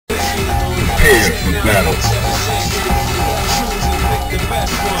prepared for battle.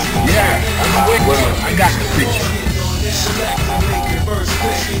 Yeah, I'm awake. Well, I got the picture. Select and make the first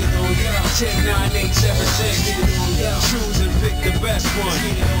pick. 10, 9, 8, 7, 6. Choose and pick the best one.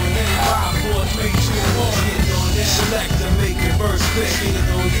 5, 4, 3, 2, 1. Select and make the first pick.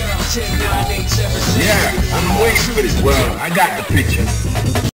 10, 9, 8, 7, 6. Yeah, I'm waiting for this. Well, I got the picture.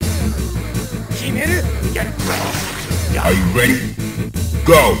 Are you ready?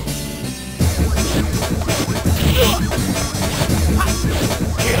 Go!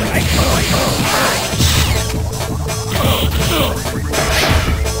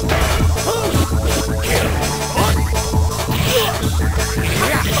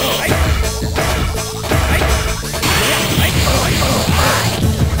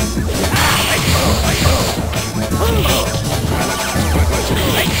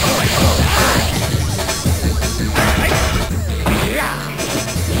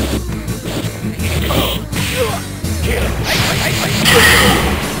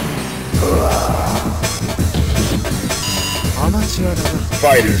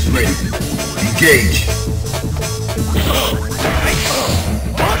 Fighters ready. Engage.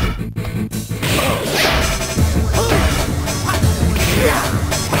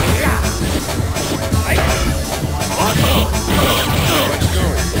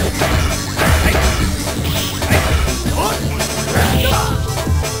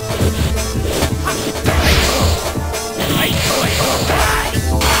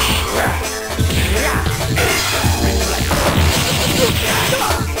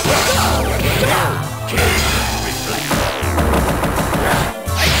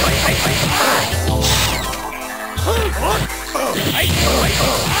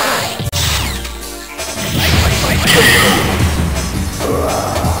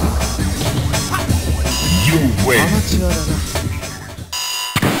 You win.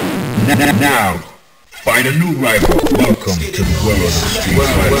 Now, find a new rival. Welcome to the world of the street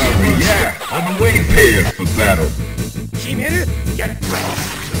fighter. Yeah, I'm waiting prepared for battle.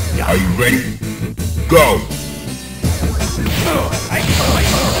 Are you ready? Go!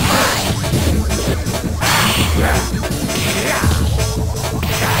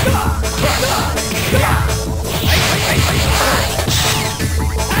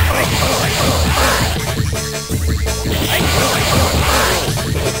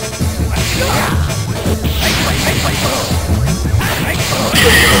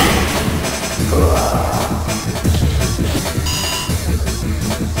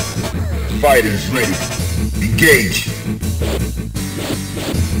 Fighters ready. Engage.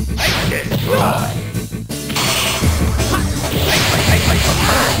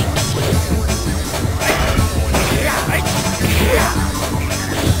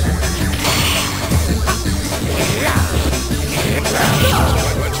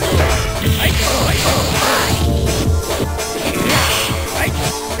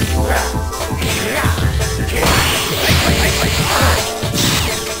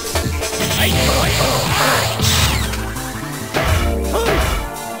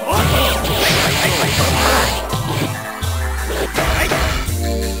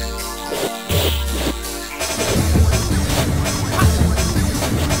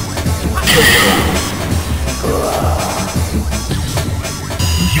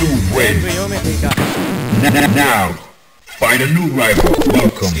 Now, find a new rival.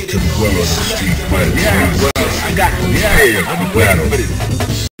 Welcome to the world of the street fighter. Yeah, well, I got prepared for battle.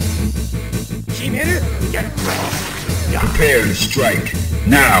 Prepare to strike.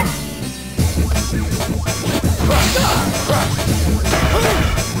 Now.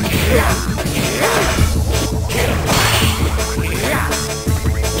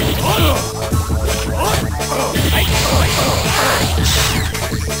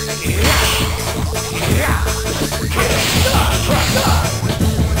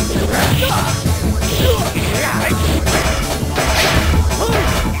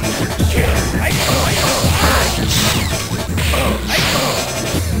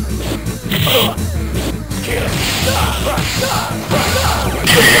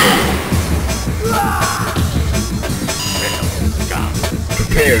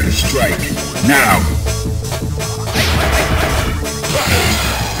 Prepare to strike. Now.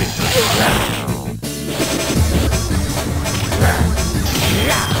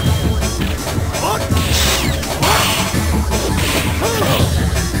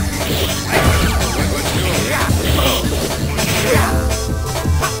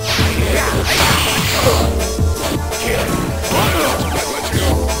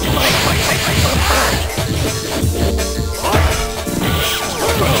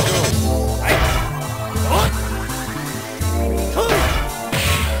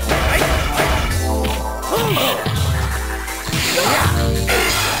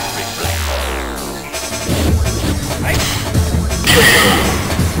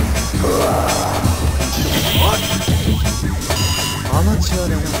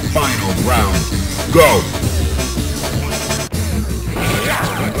 Final round. Go!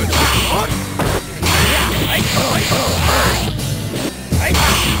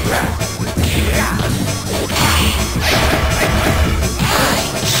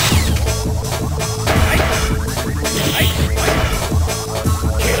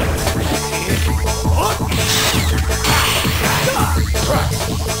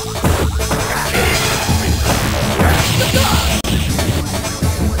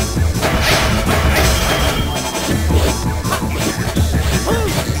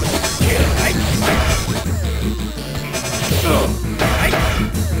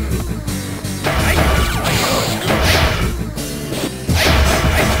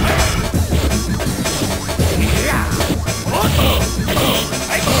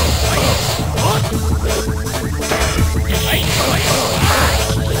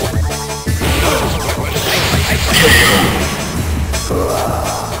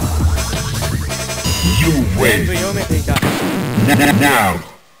 You win. Now,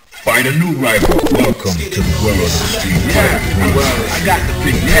 find a new rival. Welcome to the world of the street. Yeah, well, I got the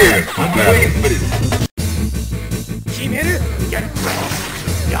big player for battle.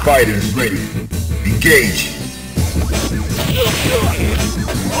 Fighters ready. Engage.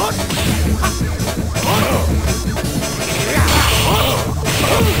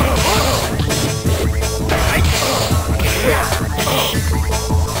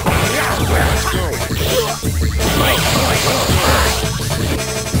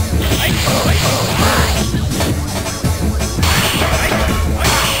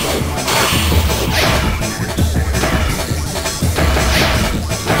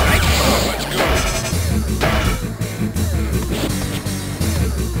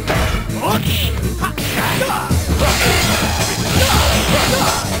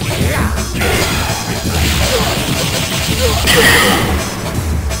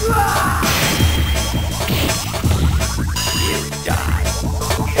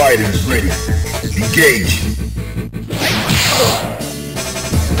 Fighters ready. Engage.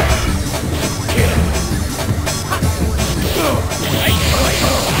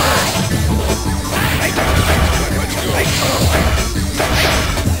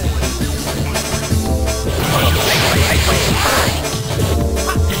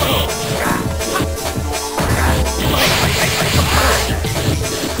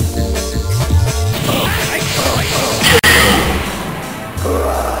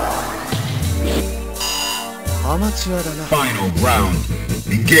 Final round.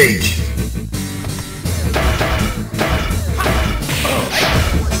 Engage.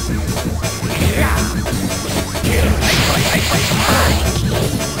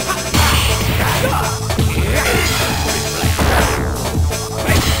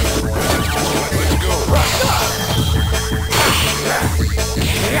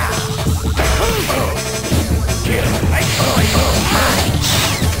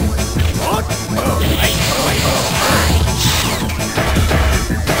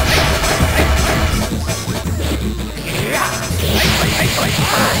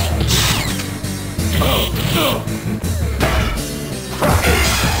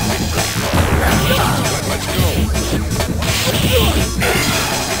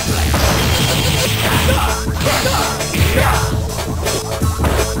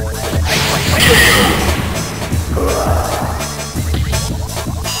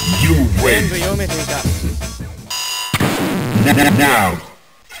 You win. Now,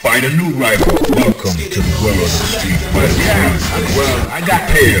 find a new rival. Welcome to the world of the street fighter. Yeah, well, I got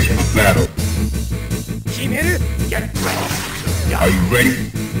players for battle. Are you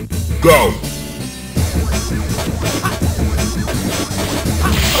ready? Go!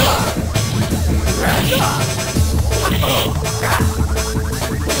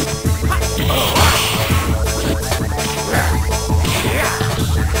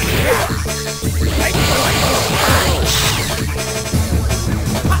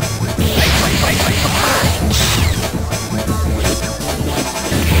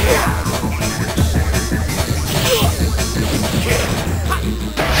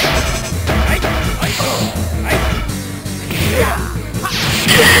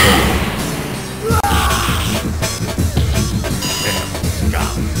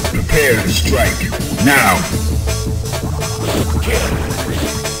 Prepare to strike. Now!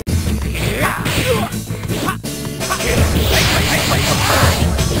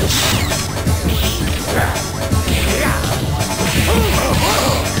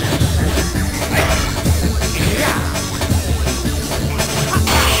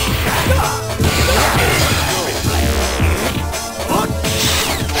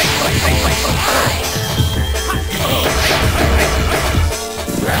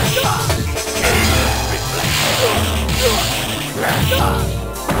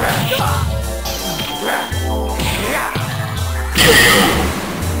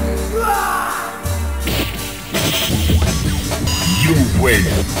 win.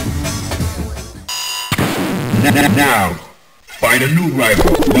 Now, find a new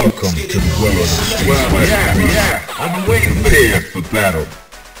rival. Welcome to the world of the street. Well, yeah, I've been waiting here for battle.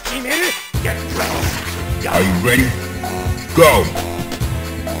 Are you ready? Go!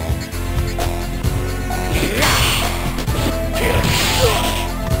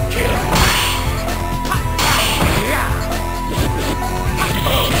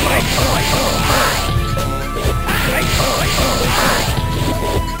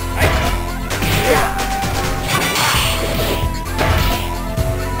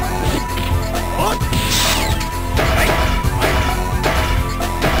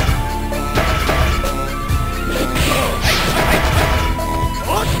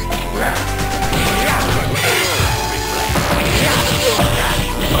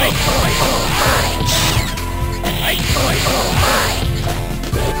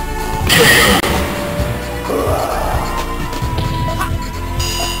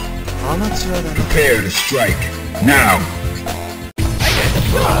 Prepare to strike, now!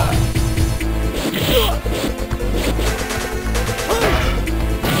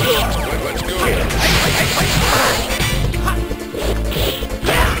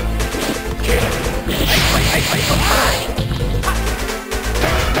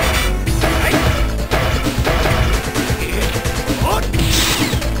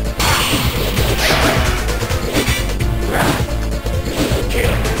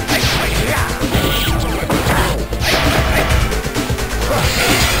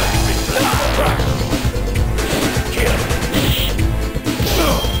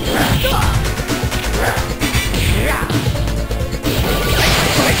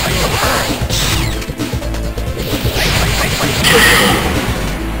 Let's go!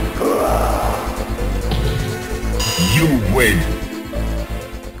 You win.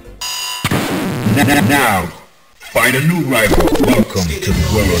 Now, find a new rival. Welcome to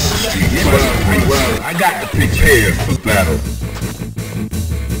the world of the street. Well, I got to prepare for battle.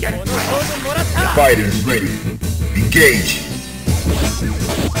 Fighters ready. Engage.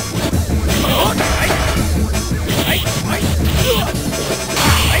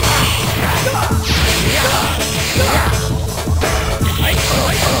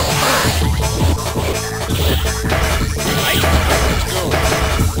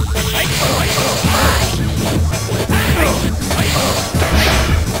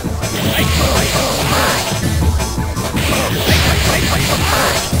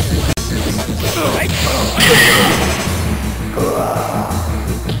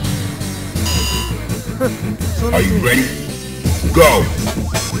 Are you ready? Go!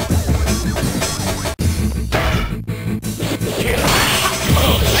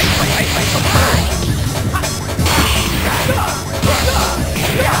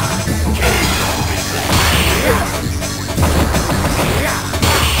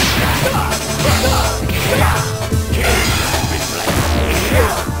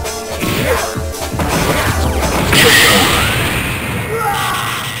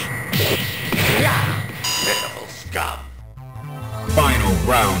 Final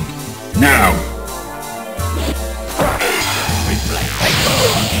round, now! Let's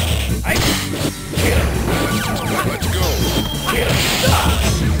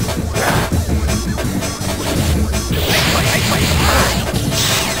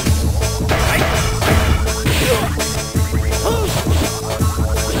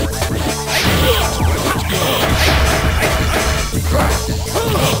go!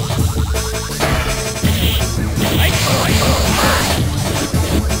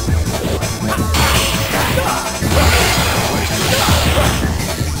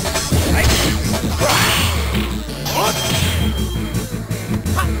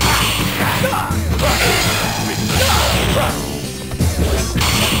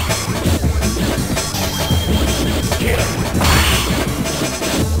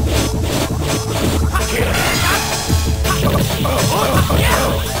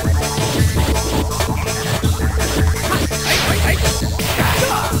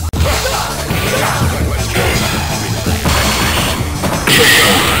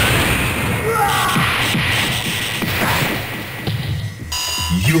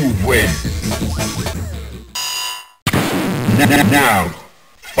 You win. Now,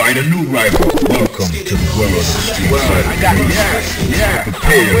 find a new rival. Welcome to the world of the street. Well, I got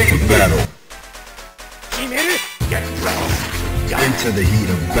prepare for battle. Into the heat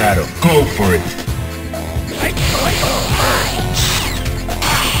of battle. Go for it.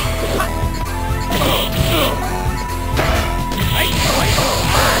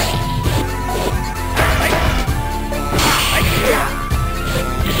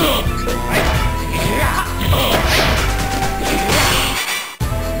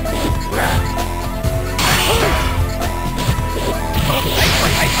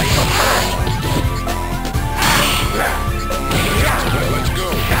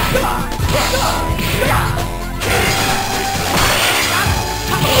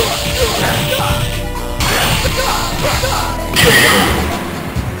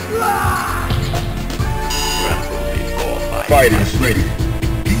 Fighters ready.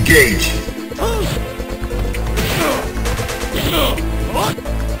 Engage.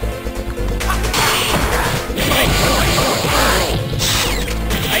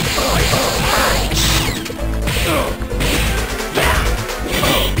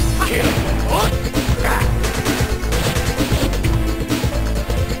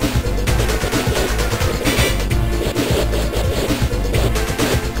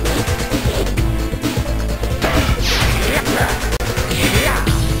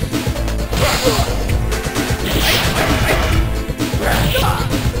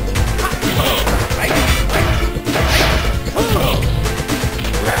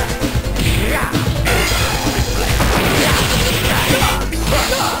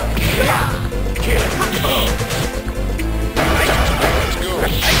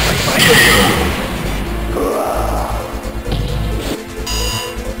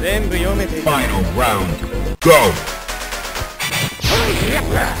 Final round. Go!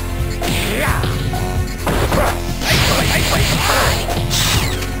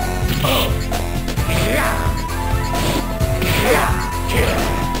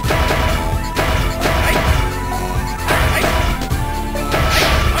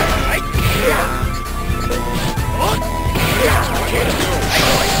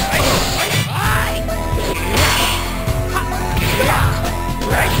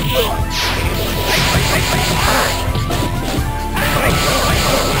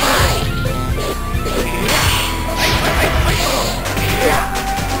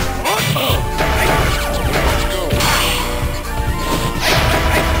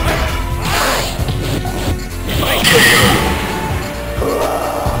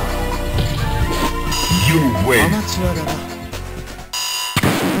 You win.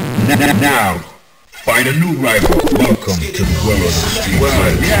 Now, find a new rival. Welcome to the world of the street.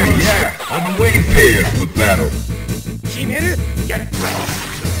 Well, yeah. On the way prepared for battle.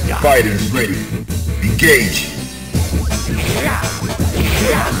 Fighters ready. Engage.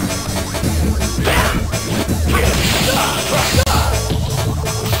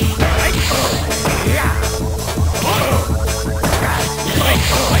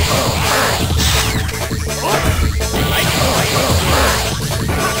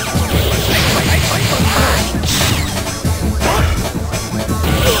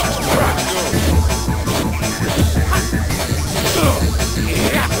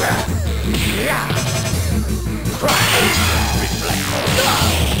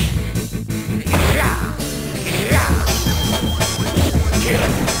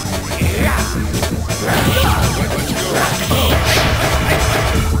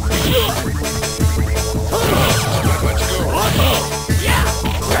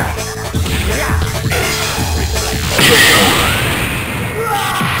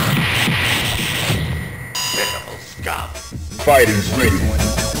 Fighters ready.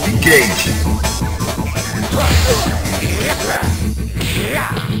 Engage.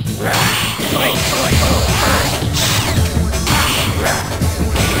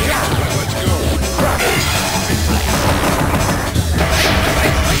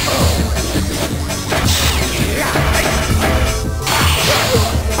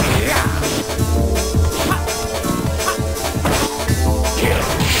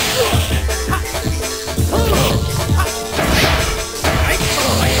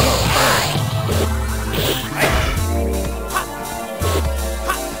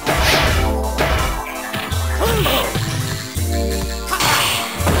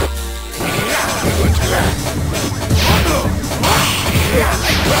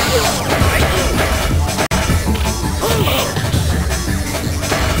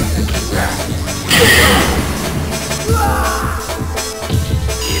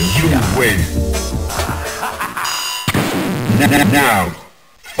 Win. Now,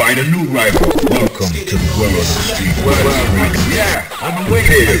 find a new rival. Welcome to the world of the street. Well, yeah, on the way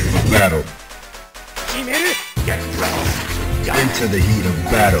prepared for battle. Into the heat of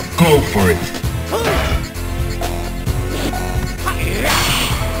battle. Go for it.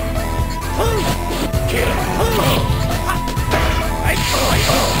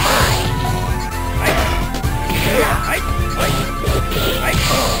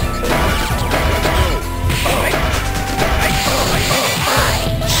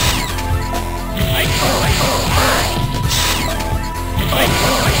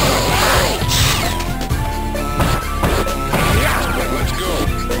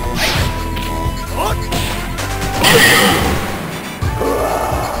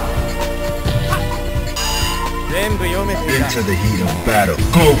 Into the heat of battle.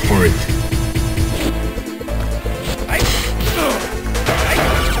 Go for it.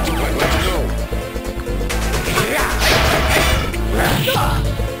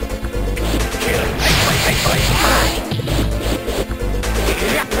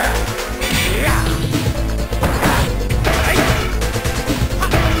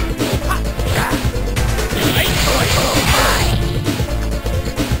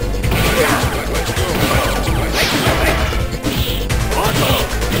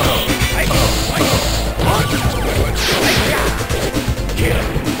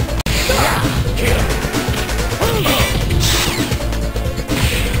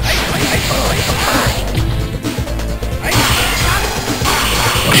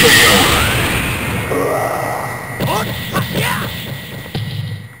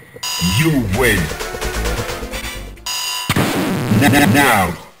 You win.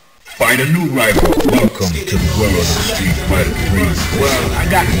 Now, find a new rival. Welcome to the world of Street Fighter 3. Well, I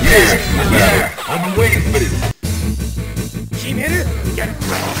got prepared for the battle. I've been waiting for this.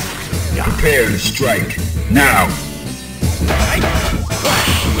 Prepare to strike. Now.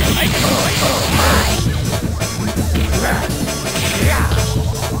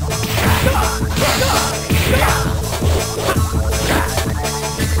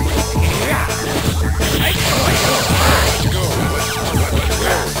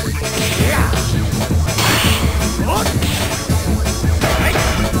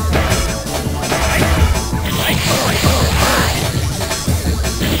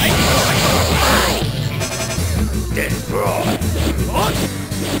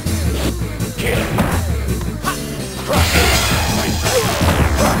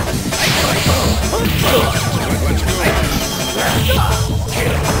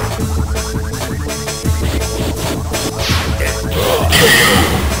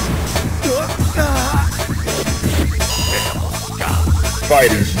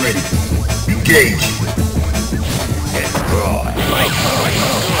 Fighters ready. Engage.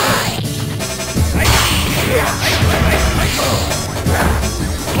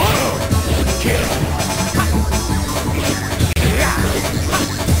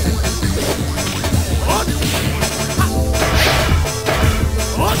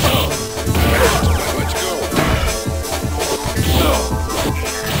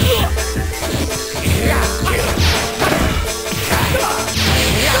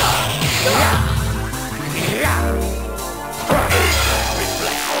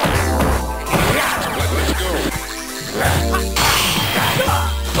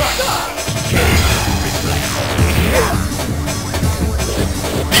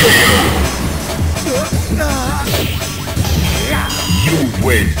 You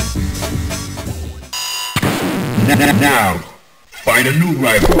win. Now, find a new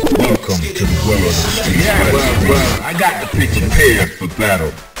rival. Welcome to the world of Street Fighter. Well, I got the picture prepared for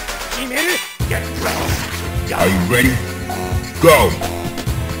battle. Are you ready? Go!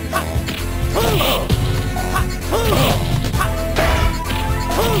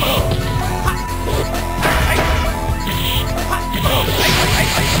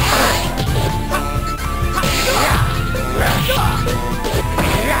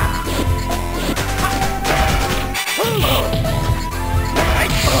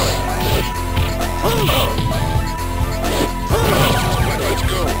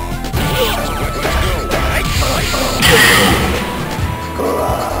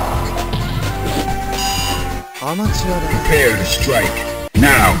 Prepare to strike.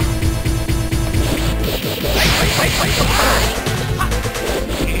 Now!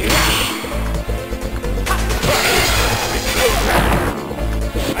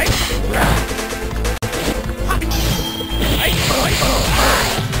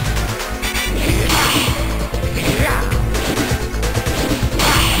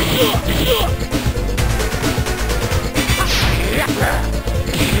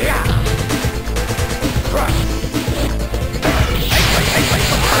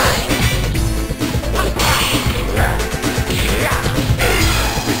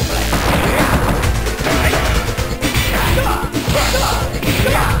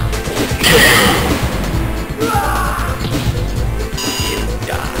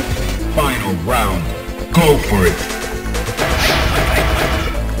 Final round. Go for it.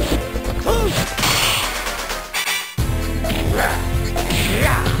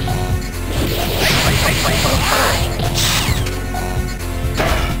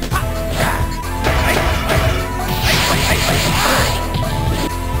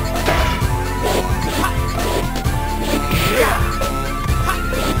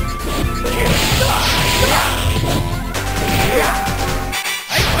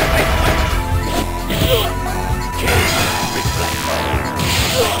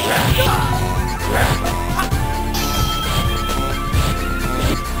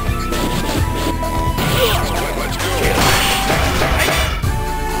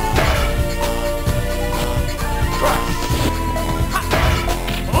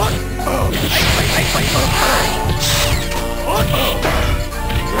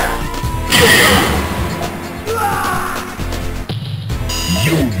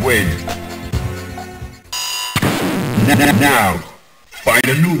 You win. Now, find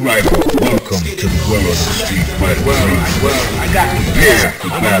a new rival. Welcome to the world of Street Fighter. Well, I got prepared for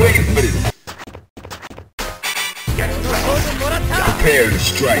battle. Waiting for this. Prepare to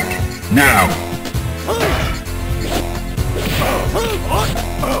strike. Now.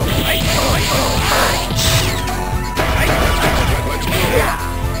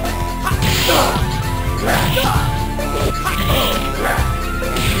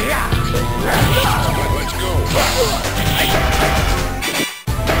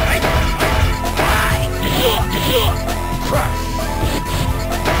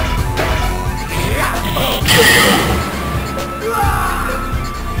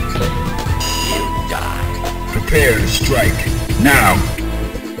 Prepare to strike. Now!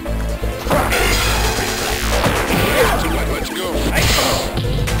 Let's go.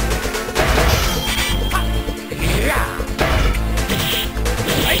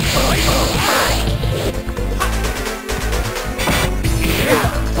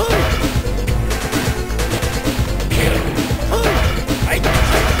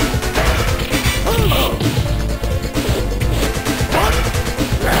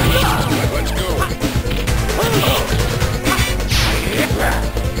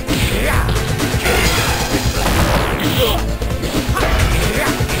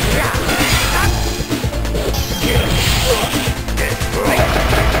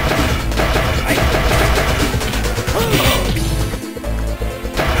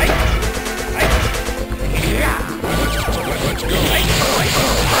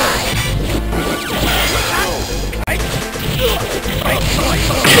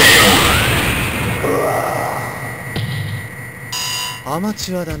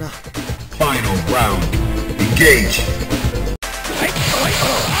 Final round. Engage.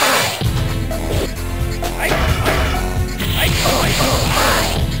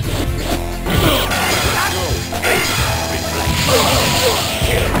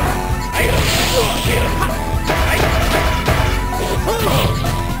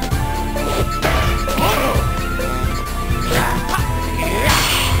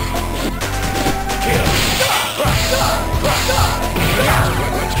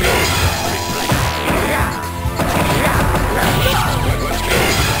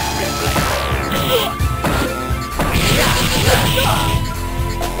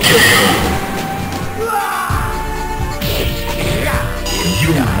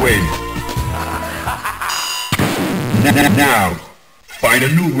 You win. Now, find a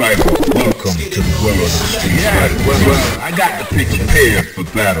new rival. Welcome to the world of Street Fighter. Well, I got the picture. Prepare for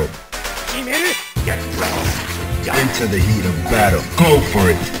battle. Into the heat of battle. Go for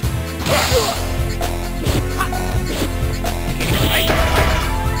it.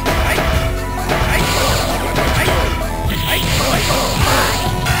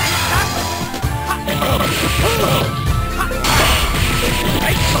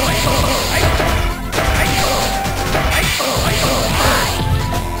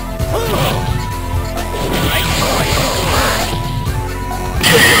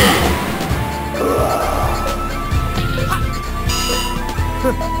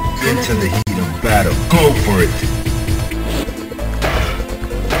 Into the heat of battle. Go for it.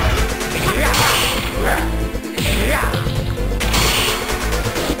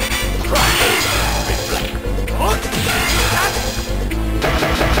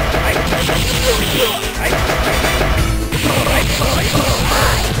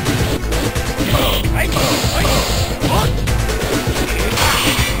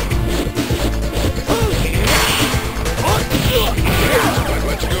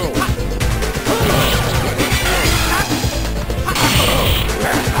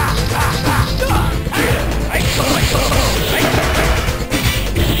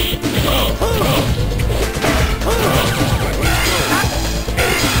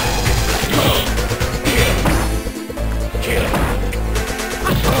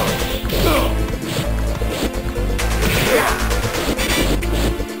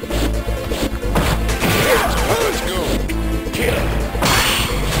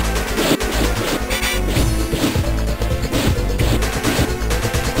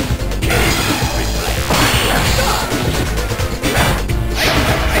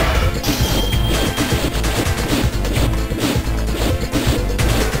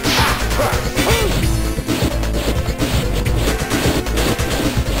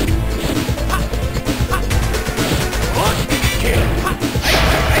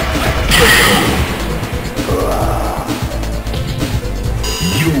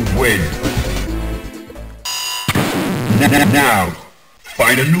 Now,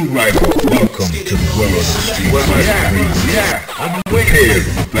 find a new rival. Welcome to the world of Street Fighter. I'm prepared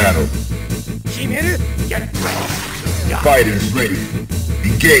for battle. Fighters ready.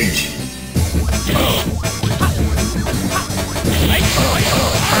 Engage. Let's go.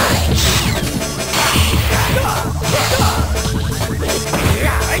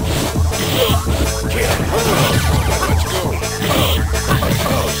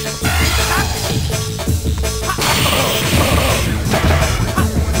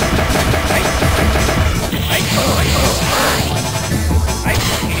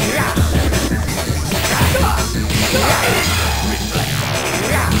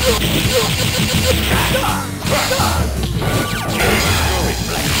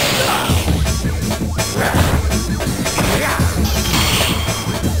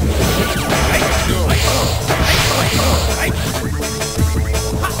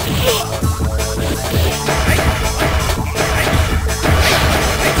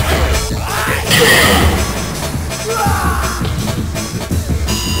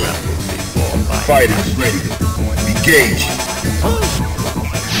 Fighters ready. Engage.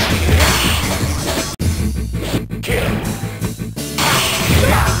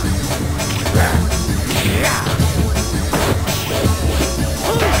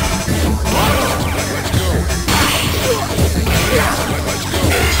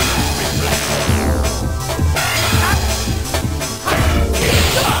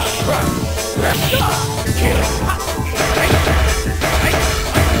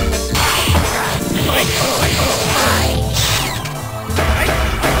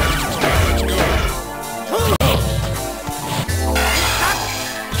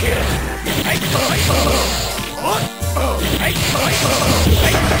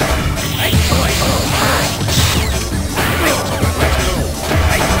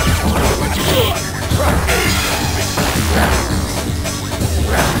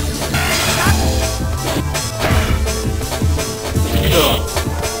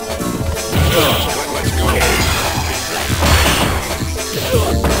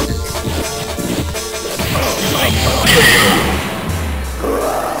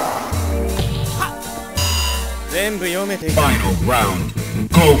 Final round.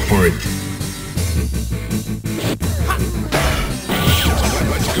 Go for it.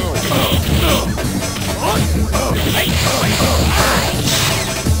 Let's go.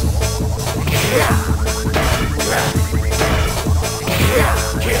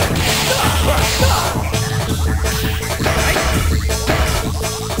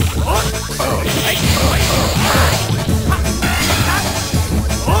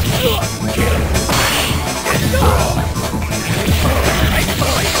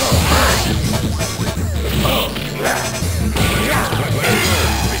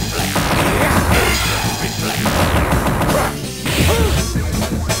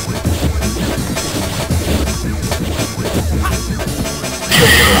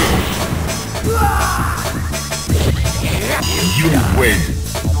 You win.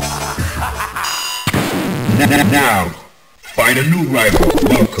 Now, find a new rival.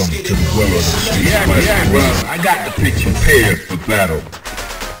 Welcome to the world of the street. Well, I got the picture prepared for battle.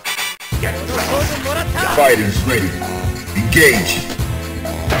 Fighters ready. Engage.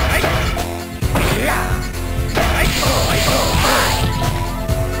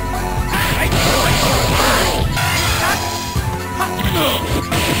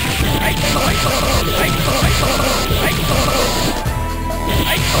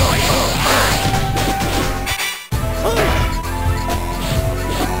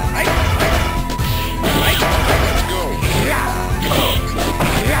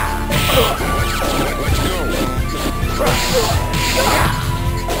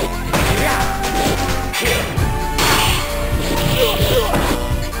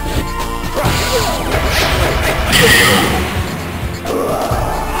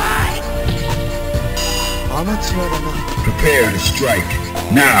 Prepare to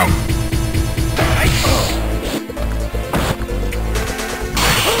strike. Now.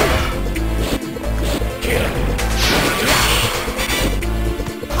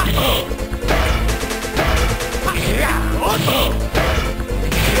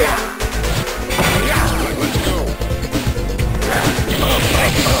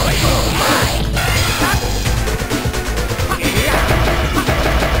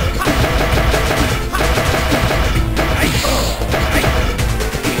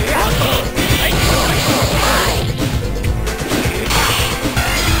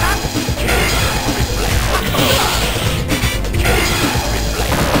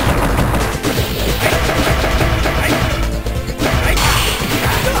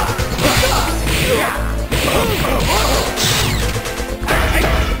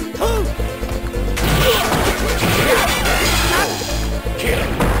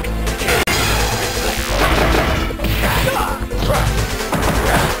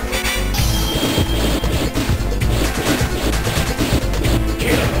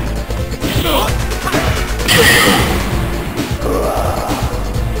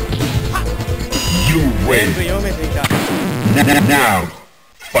 Now,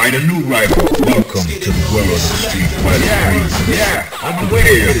 find a new rival. Welcome to the world of the street fighter. I'm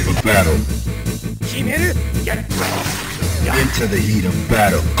prepared for battle. Into the heat of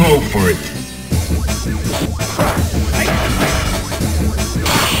battle. Go for it.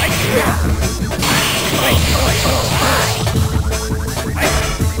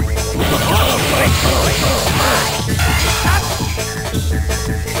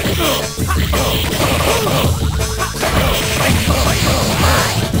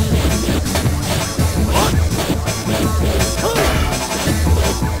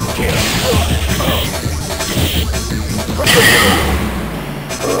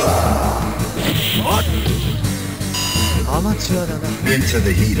 Into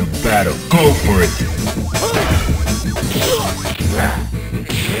the heat of battle. Go for it.